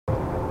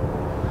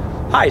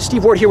Hi,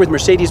 Steve Ward here with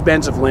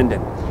Mercedes-Benz of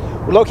Linden.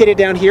 We're located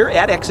down here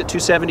at exit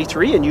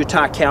 273 in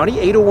Utah County.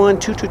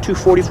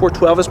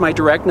 801-222-4412 is my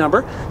direct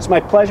number. It's my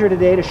pleasure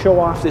today to show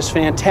off this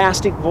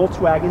fantastic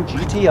Volkswagen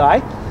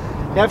GTI.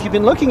 Now, if you've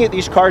been looking at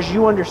these cars,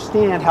 you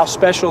understand how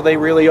special they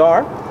really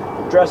are.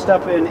 Dressed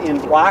up in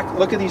black.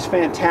 Look at these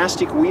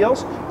fantastic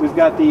wheels. We've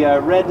got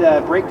the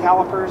red brake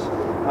calipers.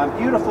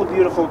 Beautiful,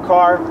 beautiful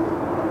car.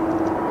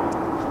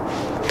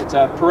 It's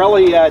a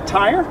Pirelli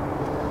tire.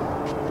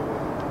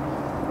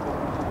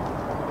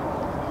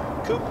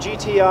 Coupe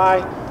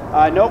GTI.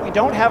 No, we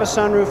don't have a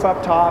sunroof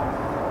up top.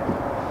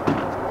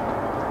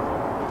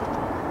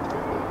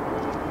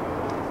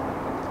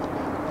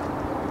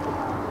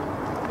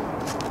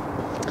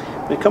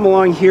 We come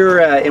along here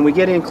and we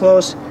get in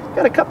close.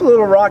 Got a couple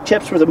little rock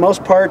chips for the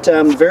most part.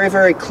 Very,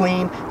 very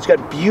clean. It's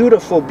got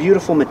beautiful,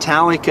 beautiful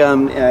metallic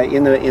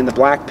in the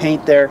black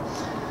paint there.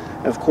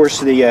 Of course,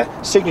 the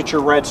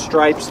signature red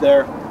stripes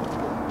there.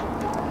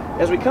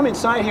 As we come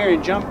inside here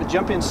and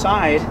jump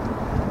inside,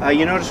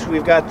 you notice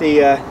we've got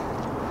the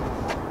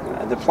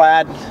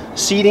plaid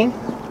seating.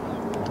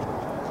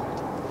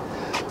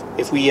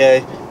 If we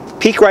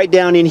peek right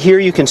down in here,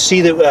 you can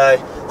see that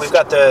we've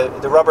got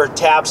the rubber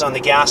tabs on the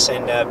gas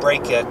and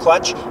brake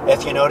clutch.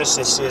 If you notice,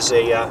 this is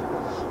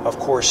of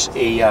course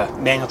a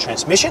manual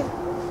transmission.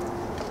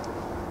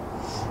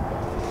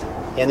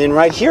 And then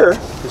right here,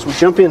 as we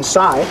jump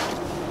inside,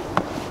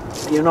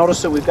 you'll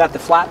notice that we've got the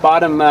flat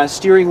bottom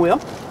steering wheel.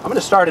 I'm going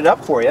to start it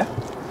up for you.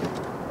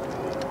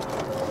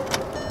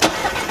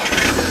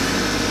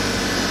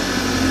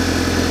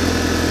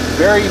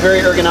 Very, very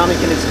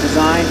ergonomic in its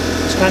design.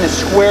 It's kind of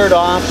squared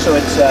off, so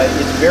it's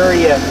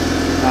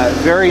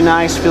very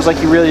nice. Feels like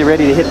you're really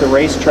ready to hit the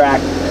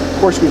racetrack. Of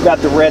course, we've got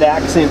the red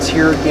accents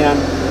here again.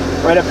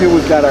 Right up here,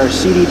 we've got our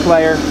CD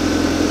player.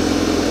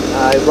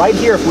 Right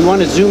here, if we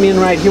want to zoom in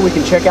right here, we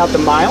can check out the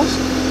miles.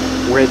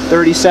 We're at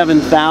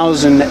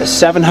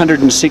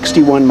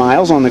 37,761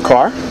 miles on the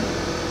car.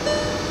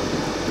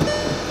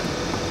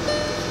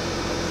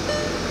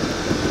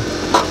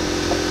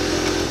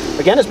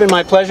 Again, it's been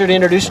my pleasure to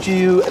introduce to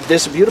you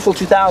this beautiful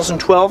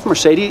 2012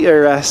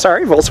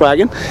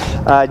 Volkswagen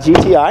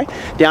GTI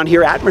down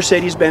here at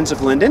Mercedes-Benz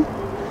of Linden.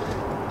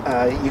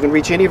 You can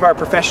reach any of our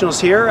professionals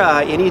here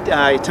any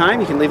time.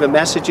 You can leave a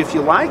message if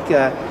you like.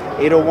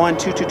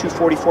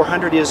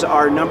 801-222-4400 is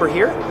our number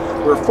here.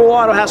 We're a full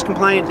auto house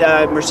compliant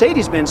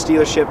Mercedes-Benz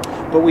dealership,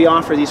 but we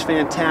offer these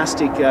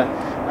fantastic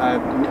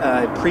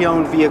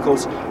pre-owned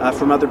vehicles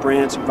from other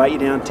brands. Invite you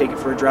down, take it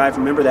for a drive.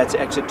 Remember, that's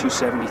exit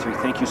 273.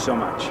 Thank you so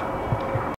much.